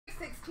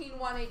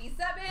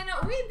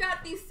14,187. We've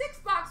got the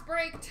 6-box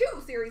break,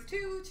 2 Series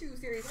 2, 2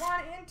 Series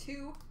 1, and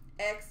 2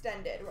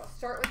 Extended. We'll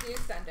start with the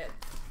Extended.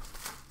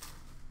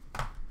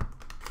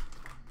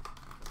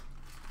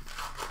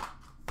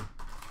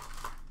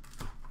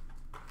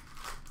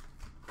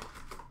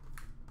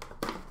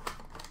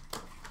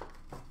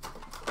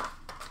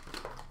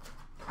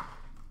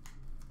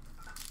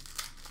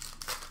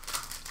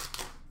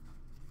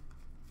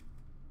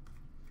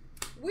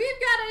 We've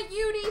got a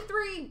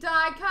UD3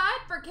 die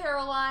cut for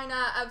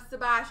Carolina of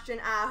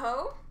Sebastian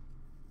Aho.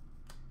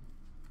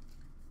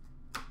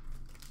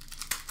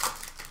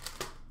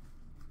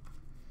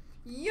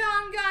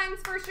 Young Guns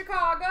for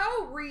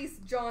Chicago, Reese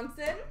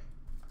Johnson.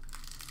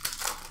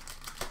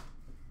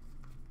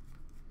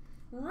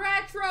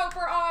 Retro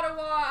for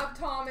Ottawa of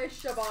Thomas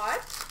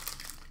Chabot.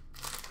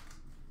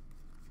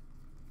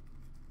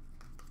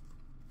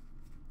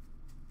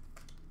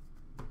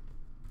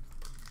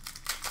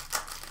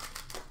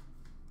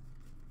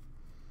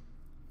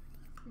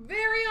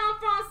 Very en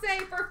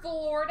Francais for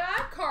Florida,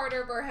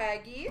 Carter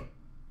Verhaeghe.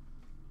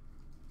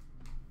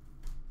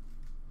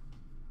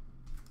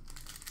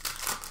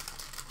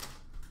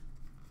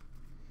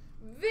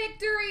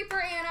 Victory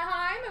for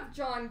Anaheim of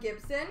John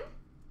Gibson.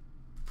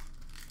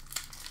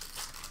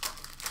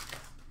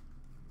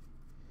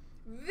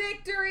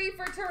 Victory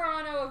for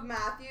Toronto of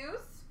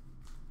Matthews.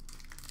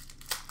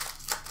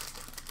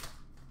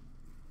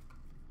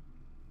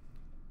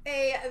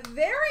 A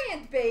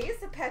variant base,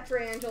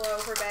 Petrangelo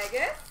for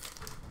Vegas.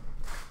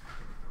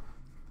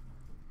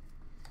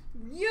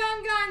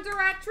 Young Guns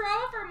Retro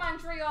for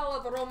Montreal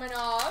of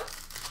Romanov.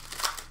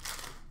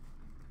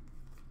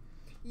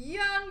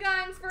 Young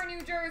Guns for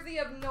New Jersey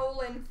of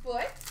Nolan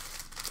Foote.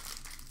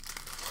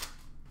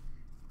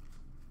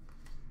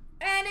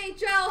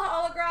 NHL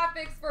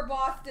Holographics for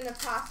Boston of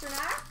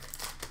Pasternak.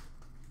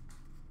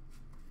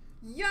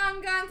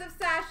 Young Guns of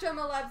Sasha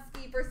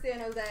Malevsky for San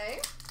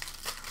Jose.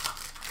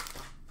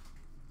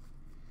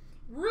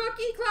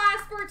 Rookie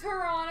class for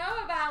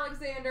Toronto of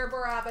Alexander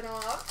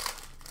Barabanov.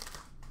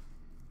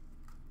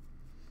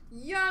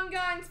 Young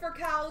Guns for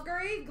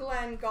Calgary,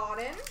 Glenn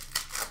Godden.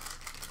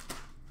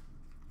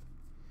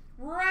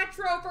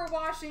 Retro for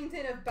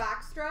Washington of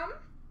Backstrom.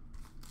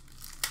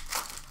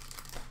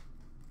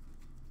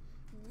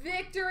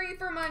 Victory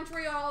for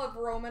Montreal of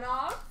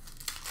Romanov.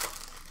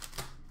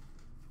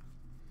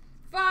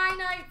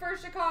 Finite for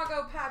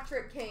Chicago,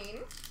 Patrick Kane.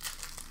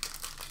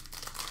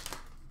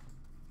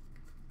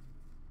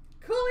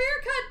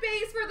 Clear cut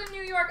base for the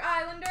New York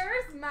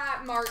Islanders,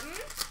 Matt Martin.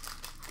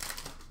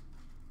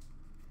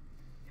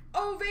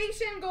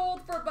 Ovation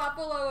gold for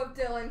Buffalo of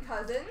Dylan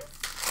Cousins.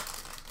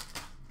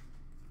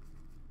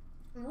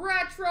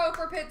 Retro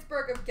for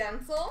Pittsburgh of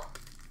Gensel.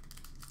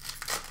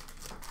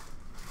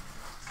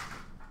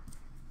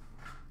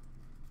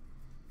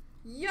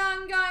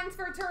 Young Guns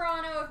for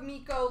Toronto of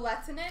Mikko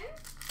Lehtinen.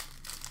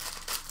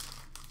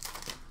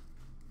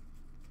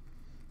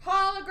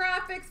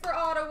 Holographics for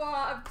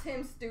Ottawa of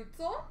Tim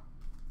Stützle.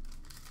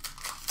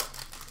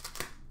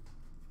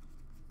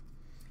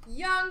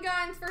 Young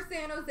Guns for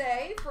San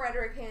Jose,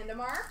 Frederick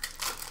Handemark.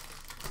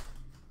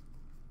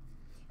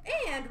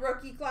 And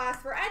rookie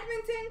class for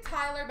Edmonton,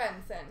 Tyler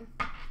Benson.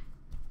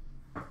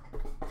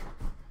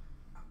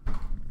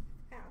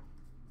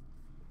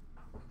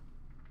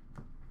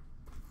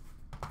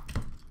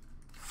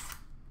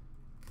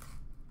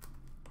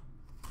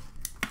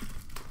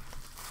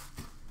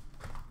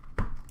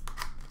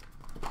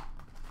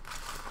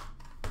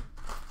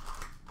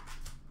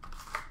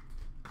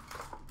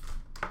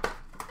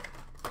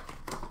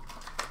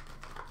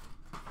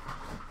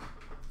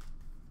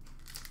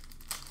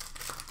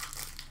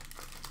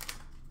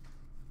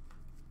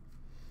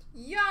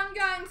 Young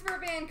Guns for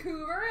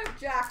Vancouver of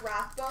Jack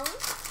Rathbone.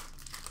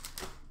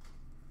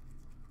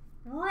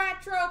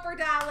 Retro for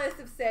Dallas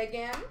of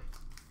Sagan.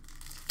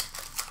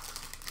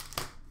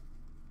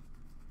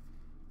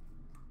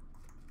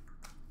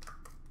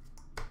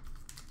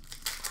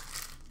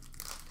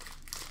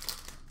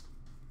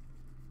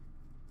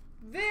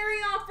 Very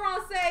en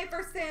Francais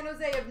for San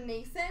Jose of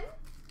Nason.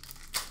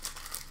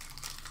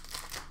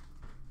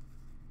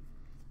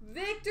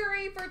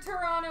 Victory for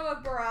Toronto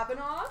of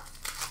Barabanov.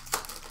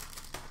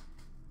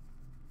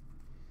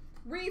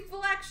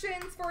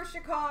 Reflections for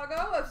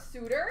Chicago of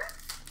Suter.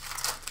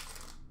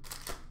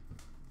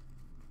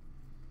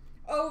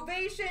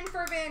 Ovation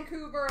for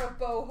Vancouver of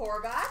Bo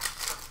Horvat.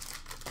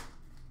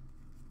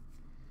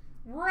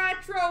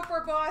 Retro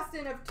for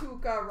Boston of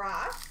Tuukka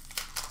Rask.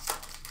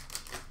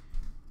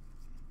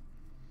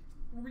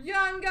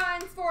 Young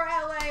Guns for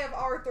LA of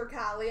Arthur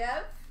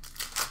Kaliev.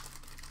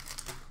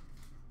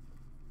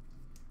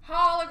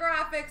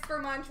 Holographics for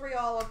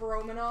Montreal of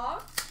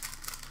Romanov.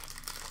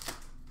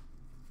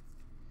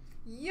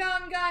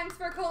 Young Guns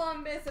for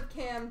Columbus of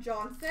Cam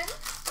Johnson.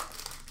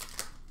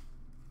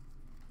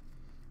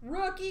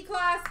 Rookie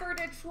class for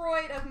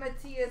Detroit of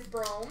Matthias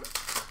Brome.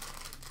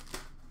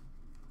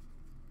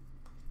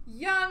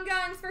 Young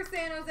Guns for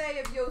San Jose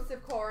of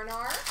Josef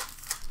Koronar.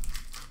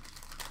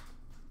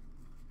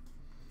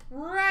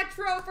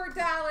 Retro for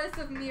Dallas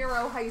of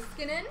Miro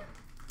Heiskanen.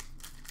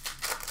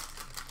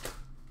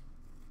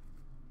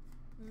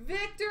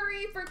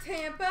 Victory for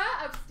Tampa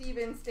of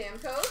Steven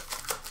Stamkos.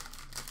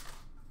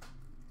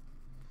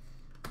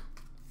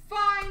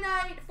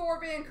 Finite for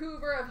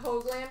Vancouver of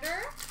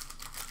Höglander.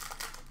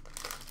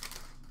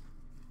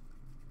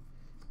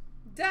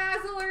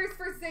 Dazzlers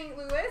for St.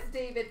 Louis,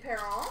 David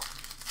Perron.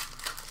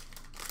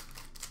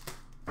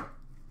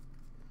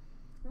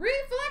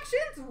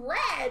 Reflections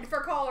red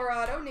for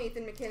Colorado,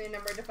 Nathan McKinnon,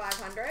 numbered to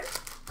 500.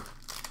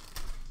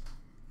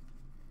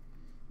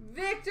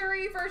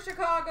 Victory for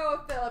Chicago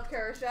of Philip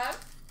Kurashev.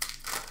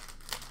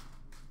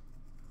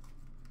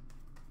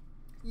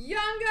 Young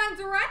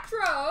Guns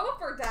Retro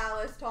for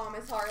Dallas,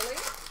 Thomas Harley.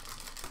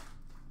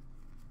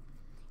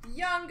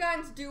 Young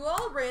Guns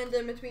Duel,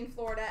 random between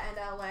Florida and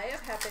LA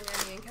of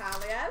Hepanyemi and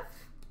Kaliev.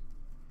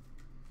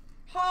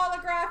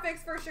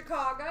 Holographics for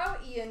Chicago,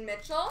 Ian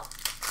Mitchell.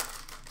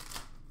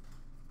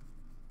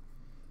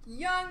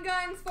 Young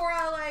Guns for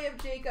LA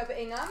of Jacob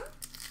Ingham.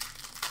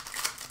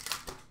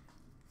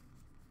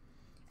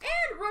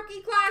 And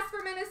rookie class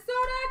for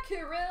Minnesota,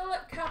 Kirill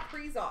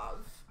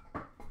Kaprizov.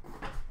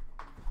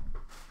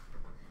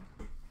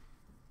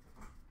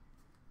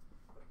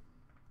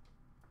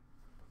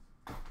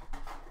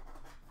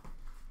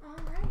 All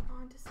right,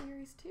 on to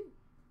Series 2.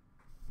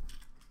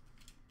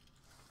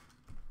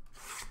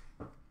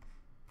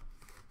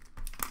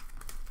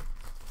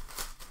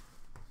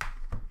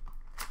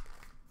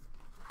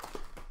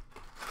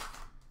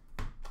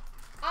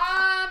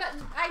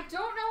 I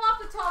don't know off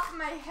the top of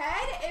my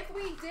head. If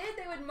we did,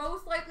 they would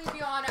most likely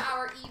be on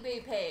our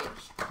eBay page.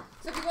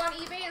 So if you go on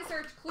eBay and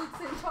search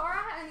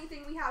CloutsnChara,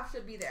 anything we have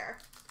should be there.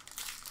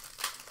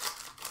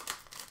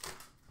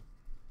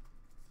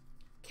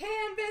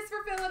 Canvas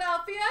for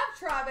Philadelphia,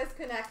 Travis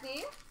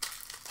Konechny.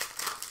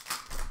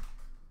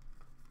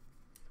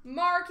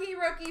 Marquee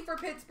rookie for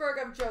Pittsburgh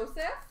of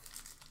Joseph.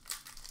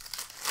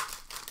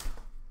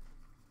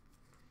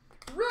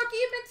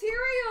 Rookie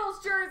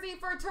Materials jersey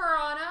for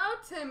Toronto,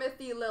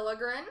 Timothy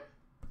Liljegren.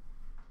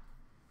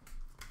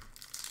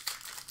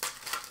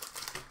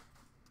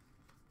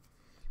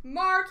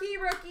 Marquee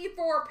rookie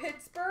for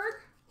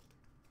Pittsburgh,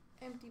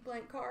 empty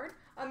blank card,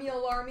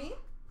 Emil Larmy.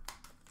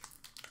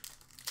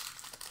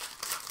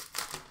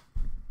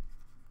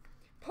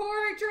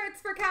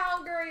 Portraits for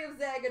Calgary of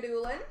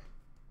Zagadulin.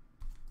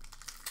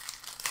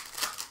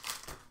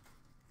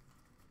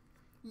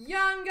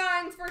 Young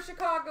Guns for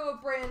Chicago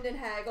of Brandon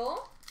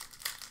Hagel.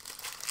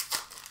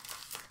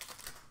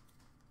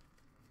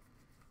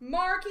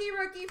 Marquee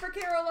rookie for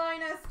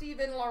Carolina,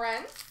 Steven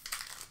Lorentz.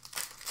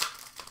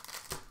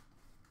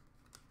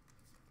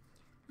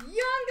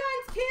 Young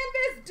Guns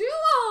Canvas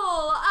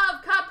Duel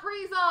of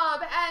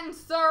Kaprizov and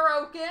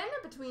Sorokin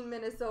between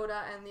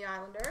Minnesota and the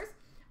Islanders.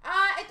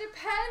 It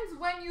depends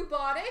when you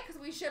bought it because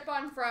we ship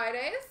on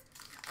Fridays.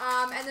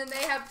 And then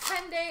they have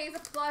 10 days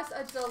plus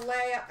a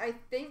delay, I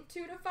think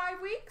 2 to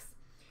 5 weeks.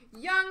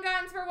 Young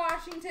Guns for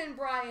Washington,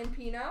 Brian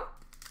Pino.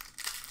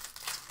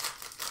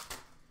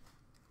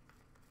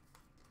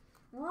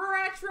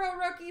 Retro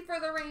rookie for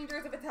the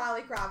Rangers of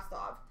Vitaly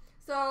Kravtsov.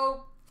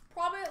 So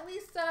probably at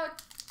least well,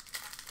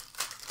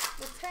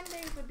 10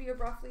 days would be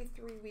roughly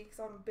 3 weeks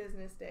on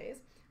business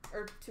days.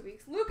 Or 2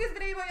 weeks. Lucas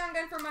Vedebo Young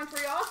Gun for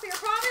Montreal. So you're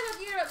probably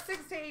looking at about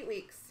 6 to 8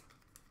 weeks.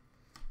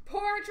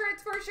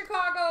 Portraits for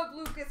Chicago of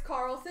Lucas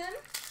Carlson.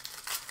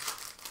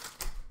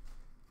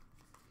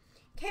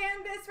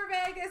 Canvas for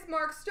Vegas,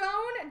 Mark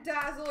Stone.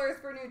 Dazzlers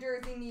for New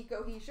Jersey,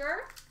 Nico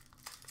Hischier.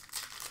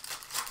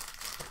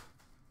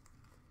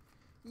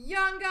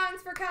 Young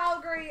Guns for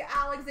Calgary,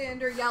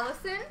 Alexander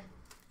Yellison.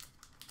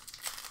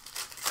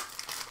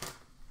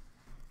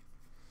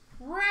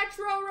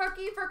 Retro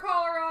rookie for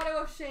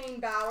Colorado of Shane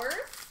Bowers.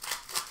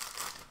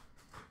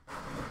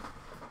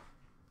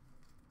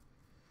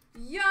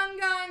 Young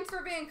Guns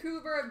for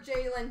Vancouver of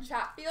Jalen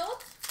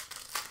Chatfield.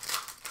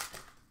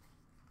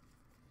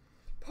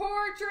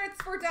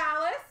 Portraits for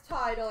Dallas,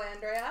 Ty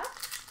Dellandrea.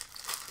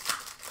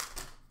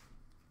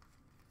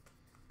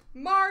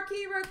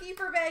 Marquee rookie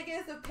for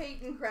Vegas of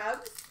Peyton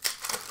Krebs.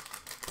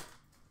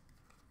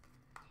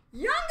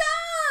 Young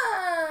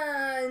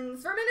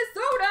Guns for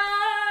Minnesota,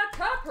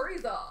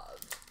 Kaprizov.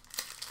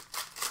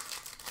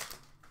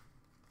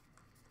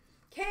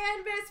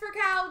 Canvas for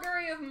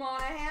Calgary of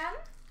Monahan.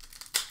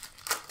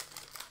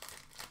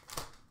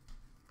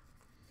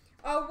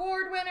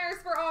 Award winners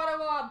for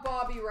Ottawa,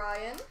 Bobby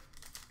Ryan.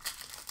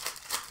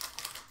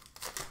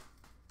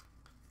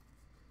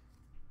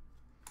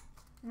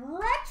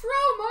 Retro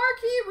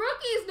Marquee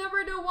Rookies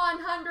number to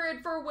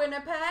 100 for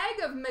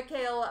Winnipeg of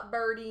Mikhail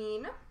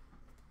Berdine.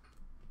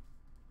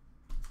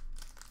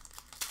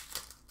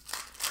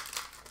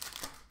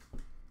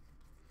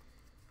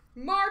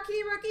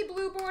 Marquee Rookie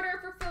Blue Border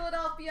for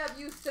Philadelphia of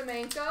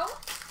Ustimenko.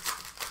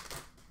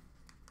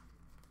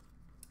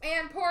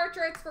 And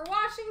Portraits for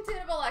Washington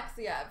of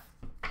Alexiev.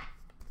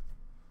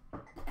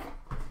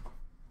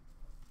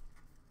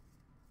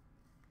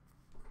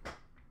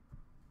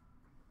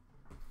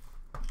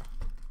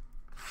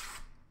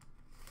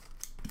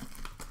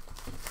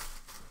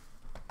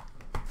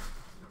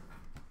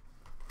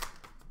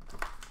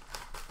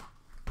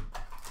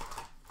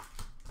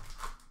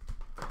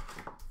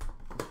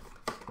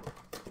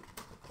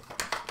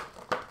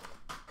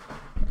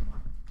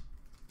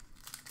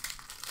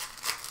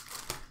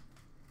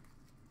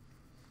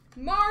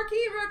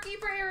 Marquee rookie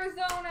for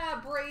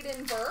Arizona,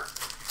 Braden Burke.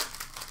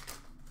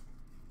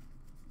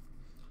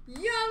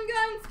 Young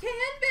Guns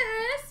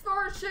canvas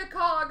for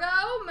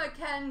Chicago,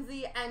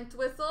 Mackenzie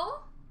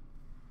Entwistle.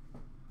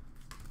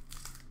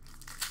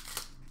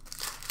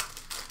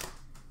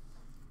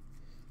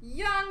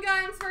 Young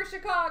Guns for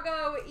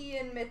Chicago,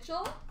 Ian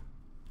Mitchell.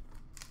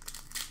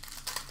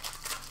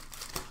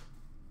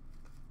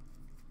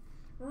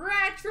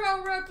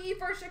 Retro rookie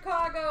for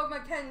Chicago,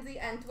 Mackenzie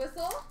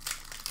Entwistle.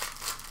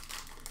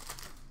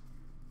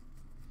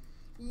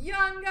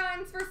 Young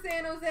Guns for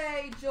San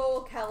Jose,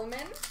 Joel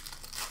Kellman.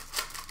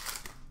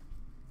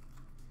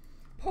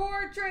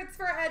 Portraits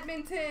for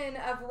Edmonton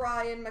of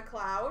Ryan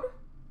McLeod.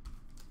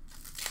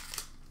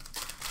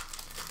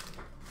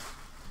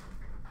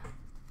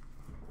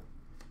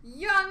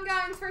 Young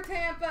Guns for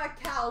Tampa,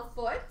 Cal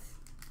Foote.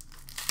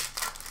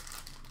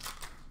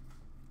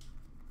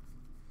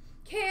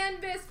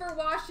 Canvas for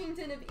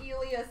Washington of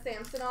Ilya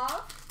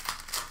Samsonov.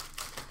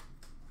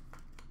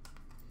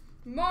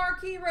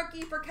 Marquee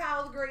rookie for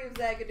Calgary of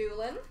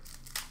Zagadulin.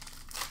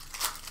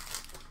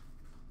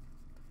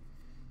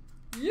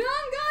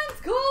 Young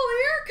Guns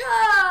clear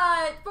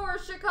cut for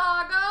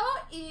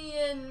Chicago,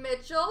 Ian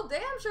Mitchell.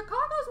 Damn,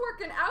 Chicago's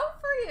working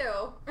out for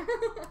you.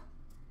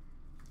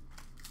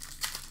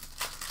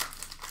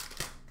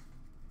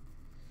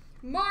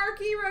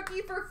 Marquee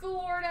rookie for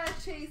Florida,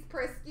 Chase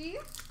Prisky.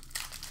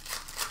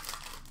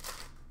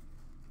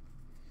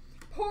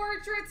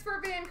 Portraits for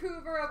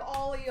Vancouver of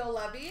Ollie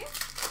O'Levy.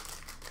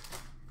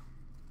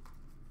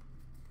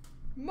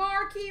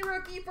 Marquee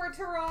rookie for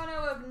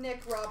Toronto of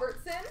Nick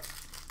Robertson.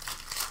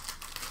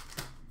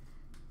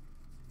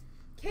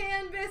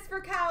 Canvas for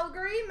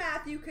Calgary,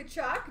 Matthew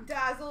Tkachuk.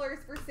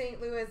 Dazzlers for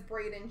St. Louis,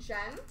 Braden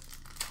Shen.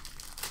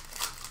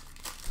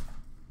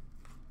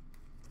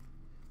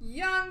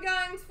 Young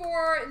Guns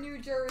for New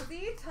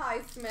Jersey,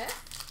 Ty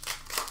Smith.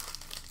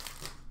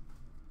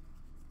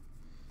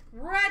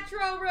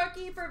 Retro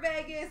rookie for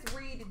Vegas,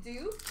 Reed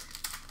Duke.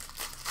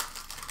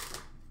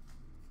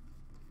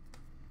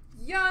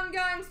 Young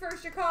Guns for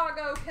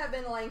Chicago,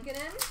 Kevin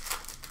Lankinen.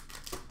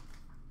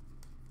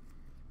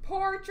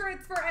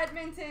 Portraits for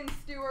Edmonton,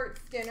 Stuart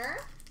Skinner.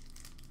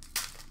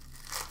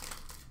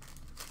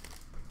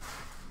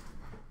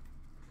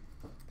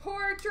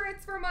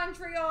 Portraits for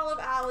Montreal of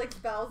Alex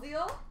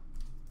Belzile.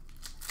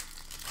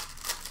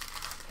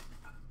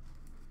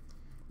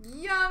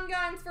 Young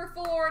Guns for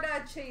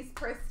Florida, Chase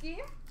Prisky.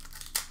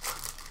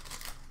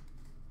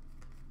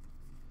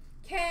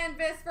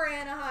 Canvas for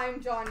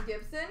Anaheim, John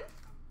Gibson.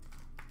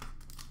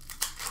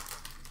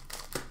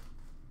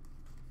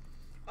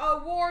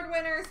 Award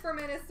winners for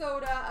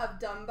Minnesota of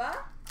Dumba.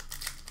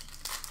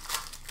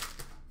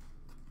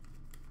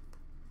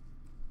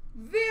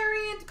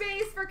 Variant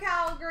base for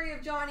Calgary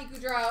of Johnny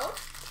Gaudreau.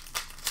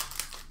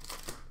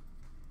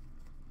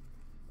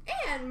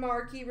 And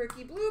marquee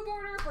rookie blue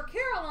border for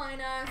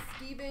Carolina,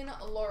 Steven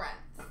Lorentz.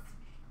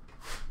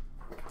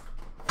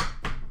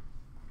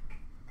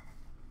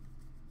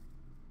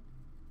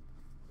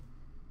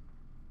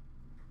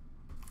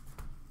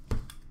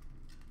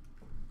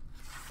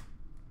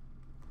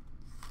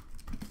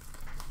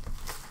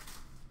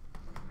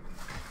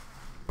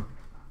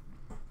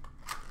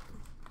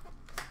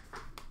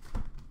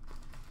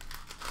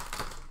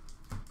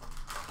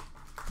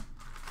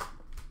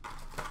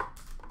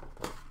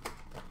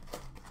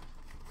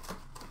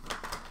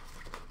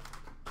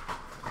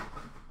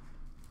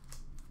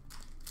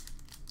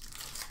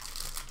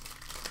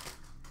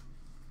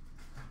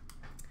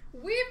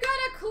 We've got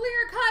a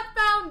clear-cut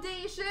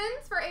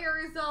foundations for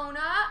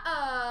Arizona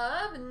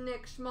of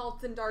Nick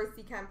Schmaltz and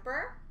Darcy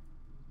Kemper.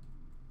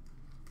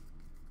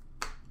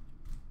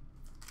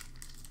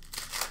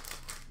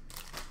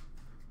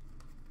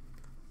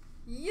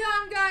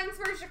 Young Guns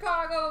for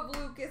Chicago of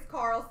Lucas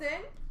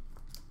Carlson.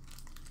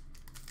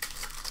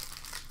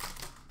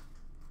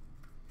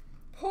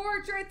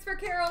 Portraits for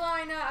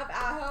Carolina of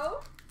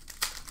Aho.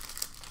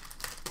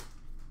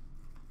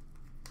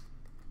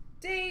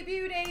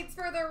 Debut dates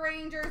for the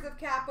Rangers of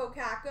Capo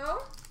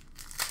Caco.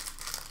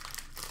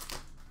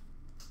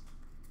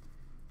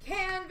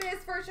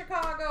 Canvas for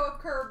Chicago of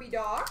Kirby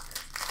Doc.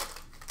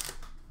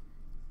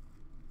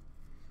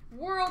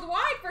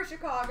 Worldwide for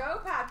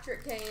Chicago,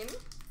 Patrick Kane.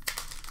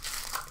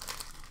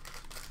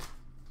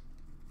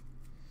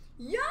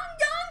 Young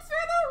Guns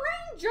for the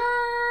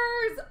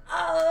Rangers,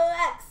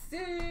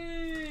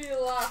 Alexis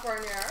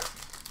Lafreniere.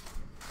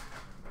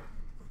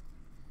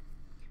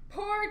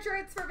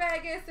 Portraits for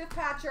Vegas of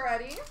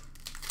Pacioretty.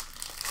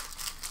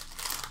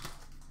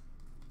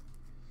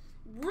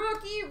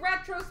 Rookie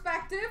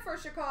retrospective for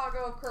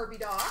Chicago of Kirby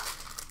Doc.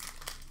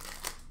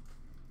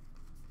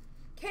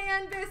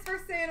 Canvas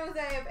for San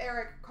Jose of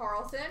Erik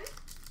Karlsson.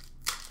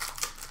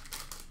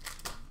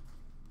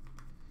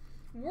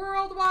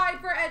 Worldwide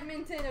for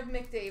Edmonton of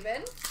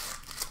McDavid.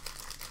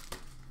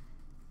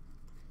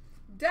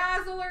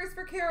 Dazzlers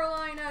for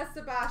Carolina,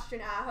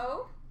 Sebastian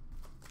Aho.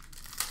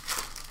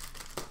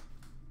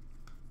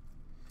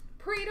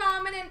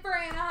 Predominant for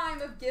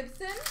Anaheim of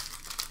Gibson.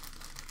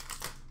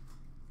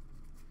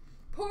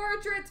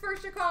 Portraits for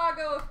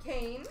Chicago of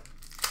Kane.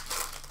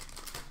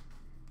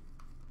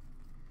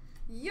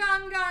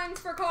 Young Guns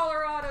for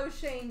Colorado,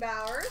 Shane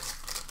Bowers.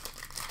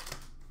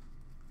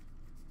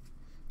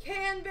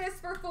 Canvas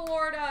for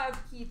Florida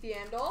of Keith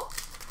Yandel.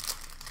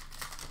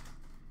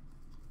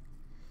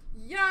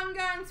 Young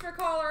Guns for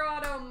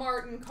Colorado,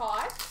 Martin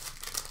Cott.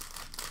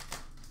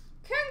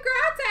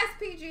 Congrats,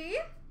 SPG.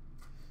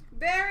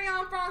 Very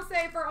en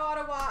Francais for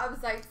Ottawa of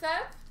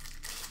Zaitsev.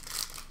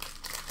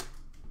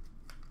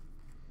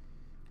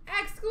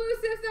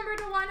 Exclusives number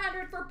to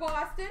 100 for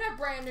Boston of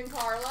Brandon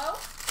Carlo.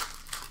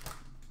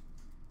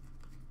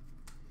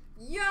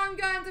 Young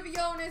Guns of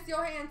Jonas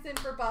Johansson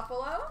for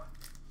Buffalo.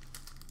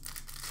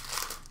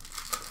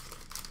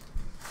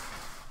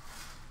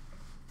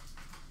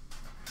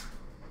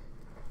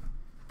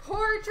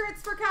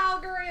 Portraits for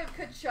Calgary of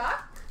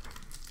Kachuk.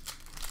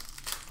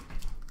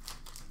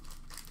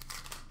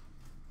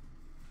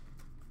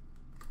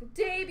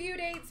 Debut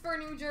dates for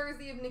New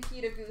Jersey of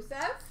Nikita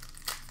Gusev.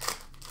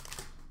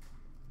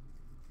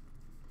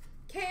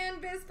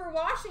 Canvas for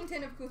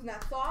Washington of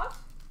Kuznetsov.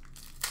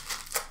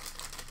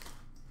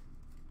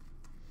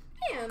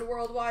 And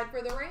worldwide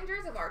for the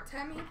Rangers of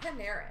Artemi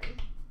Panarin.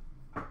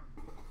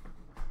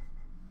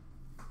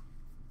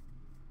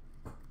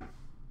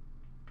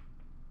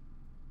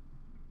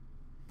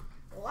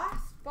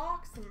 Last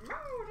box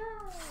murder.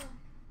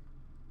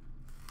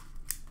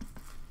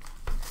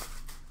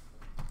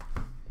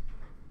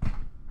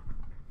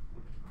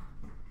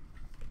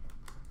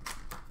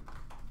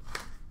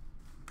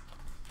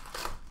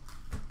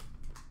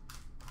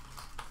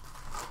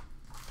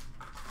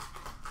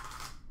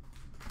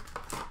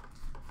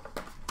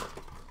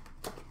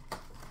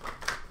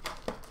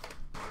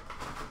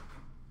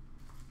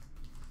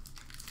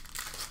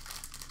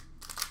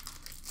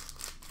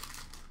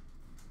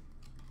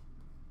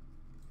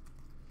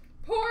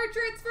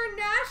 Portraits for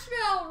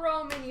Nashville,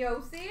 Roman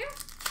Josi.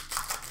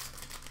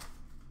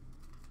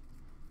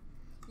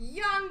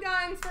 Young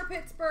Guns for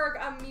Pittsburgh,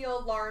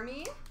 Emil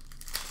Larmy.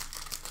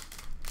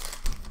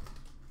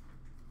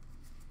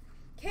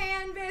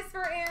 Canvas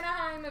for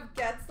Anaheim of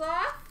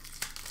Getzlaf.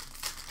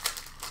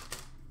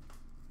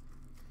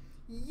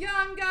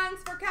 Young Guns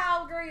for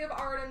Calgary of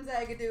Artem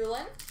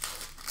Zagadulin.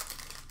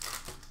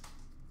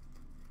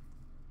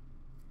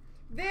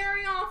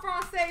 Very en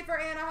Francais for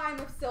Anaheim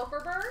of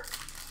Silverberg.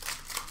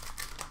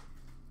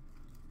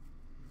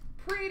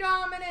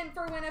 Predominant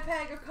for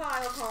Winnipeg of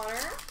Kyle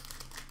Connor.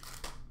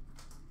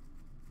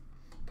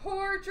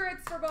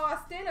 Portraits for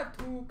Boston of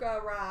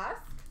Tuukka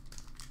Rask.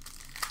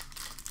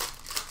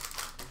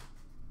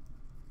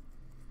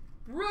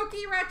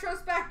 Rookie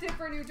retrospective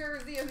for New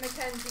Jersey of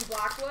Mackenzie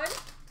Blackwood.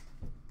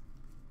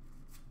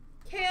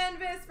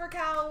 Canvas for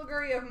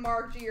Calgary of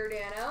Mark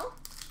Giordano.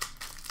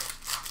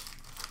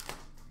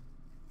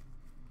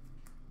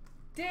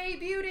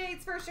 Debut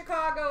dates for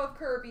Chicago of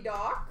Kirby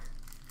Doc.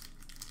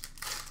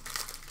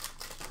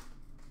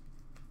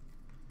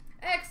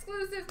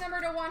 Exclusives number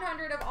to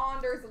 100 of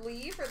Anders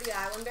Lee for the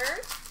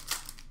Islanders.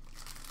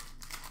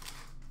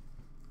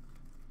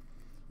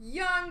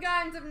 Young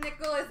Guns of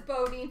Nicholas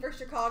Bodine for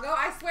Chicago.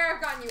 I swear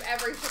I've gotten you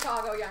every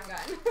Chicago Young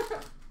Gun.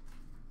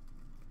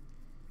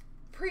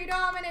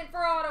 Predominant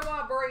for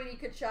Ottawa, Brady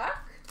Tkachuk.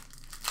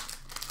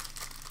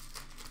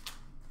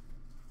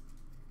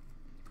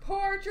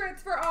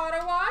 Portraits for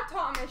Ottawa,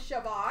 Thomas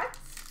Chabot.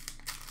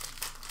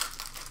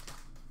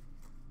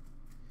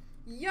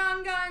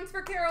 Young Guns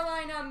for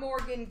Carolina,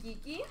 Morgan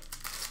Geekie.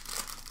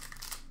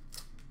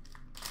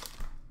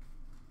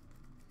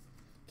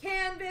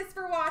 Canvas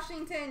for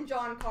Washington,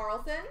 John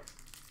Carlson.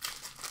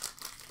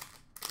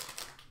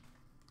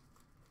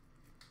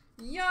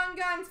 Young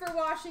Guns for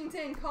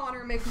Washington,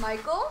 Connor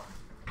McMichael.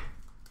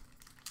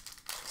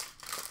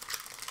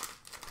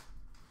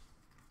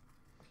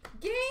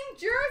 Game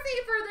jersey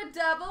for the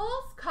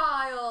Devils,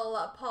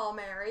 Kyle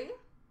Palmieri.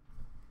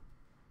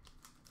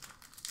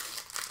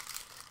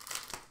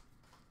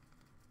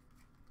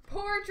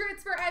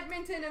 Portraits for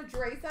Edmonton of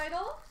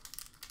Draisaitl.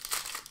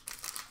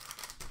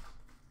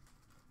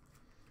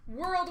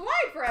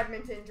 Worldwide for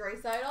Edmonton,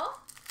 Draisaitl.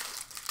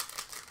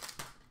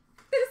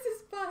 This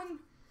is fun.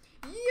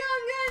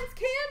 Young Guns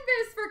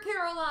canvas for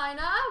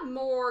Carolina,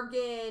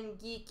 Morgan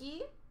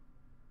Geekie.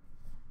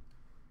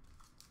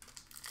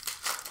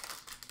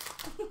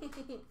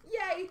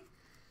 Yay!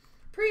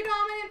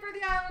 Predominant for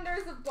the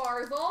Islanders of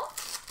Barzal.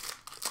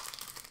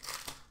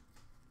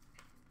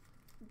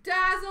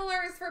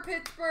 Dazzlers for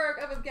Pittsburgh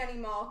of Evgeny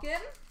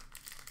Malkin.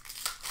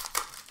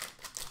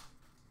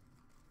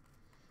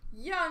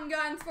 Young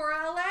Guns for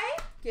LA,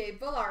 Gabe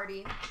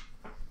Vilardi.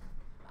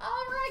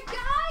 Alright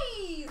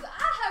guys,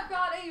 I have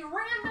got a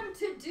random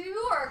to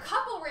do, or a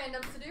couple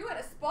randoms to do, and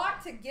a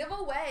spot to give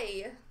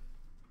away.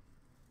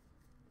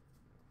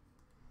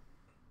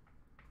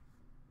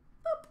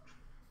 Boop.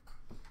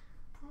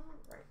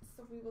 Alright,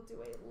 so we will do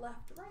a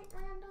left-right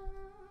random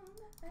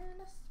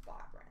and a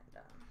spot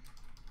random.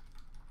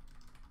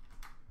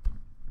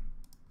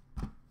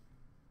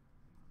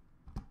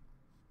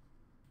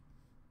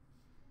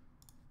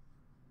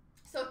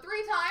 So 3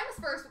 times,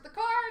 first with the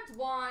cards,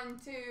 1,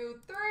 2,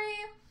 3.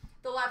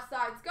 The left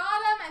side's got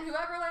them, and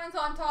whoever lands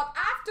on top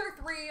after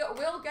 3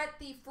 will get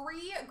the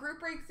free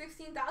Group Break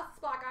 16,000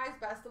 spot, guys.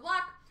 Best of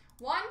luck.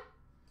 1,